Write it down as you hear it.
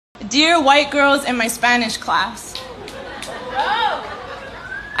Dear white girls in my Spanish class,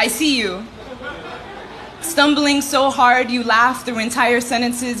 I see you. Stumbling so hard you laugh through entire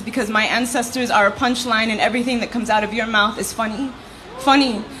sentences because my ancestors are a punchline and everything that comes out of your mouth is funny.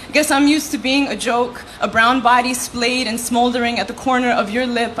 Funny. Guess I'm used to being a joke, a brown body splayed and smoldering at the corner of your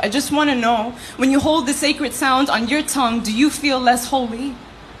lip. I just want to know, when you hold the sacred sound on your tongue, do you feel less holy?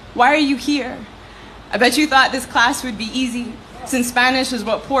 Why are you here? I bet you thought this class would be easy, since Spanish is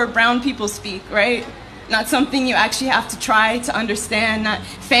what poor brown people speak, right? Not something you actually have to try to understand, not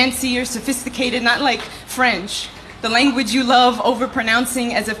fancy or sophisticated, not like French, the language you love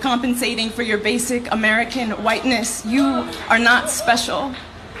overpronouncing as if compensating for your basic American whiteness. You are not special.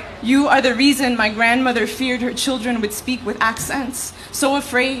 You are the reason my grandmother feared her children would speak with accents. So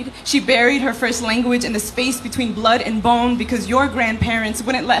afraid, she buried her first language in the space between blood and bone because your grandparents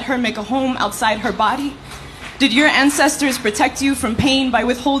wouldn't let her make a home outside her body. Did your ancestors protect you from pain by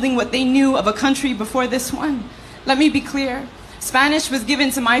withholding what they knew of a country before this one? Let me be clear. Spanish was given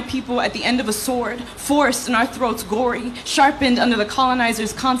to my people at the end of a sword, forced in our throats gory, sharpened under the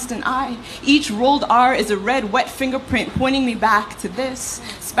colonizer's constant eye. Each rolled R is a red, wet fingerprint pointing me back to this.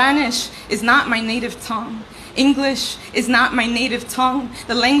 Spanish is not my native tongue. English is not my native tongue.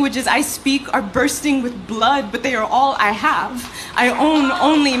 The languages I speak are bursting with blood, but they are all I have. I own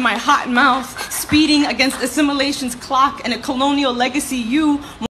only my hot mouth, speeding against assimilation's clock and a colonial legacy you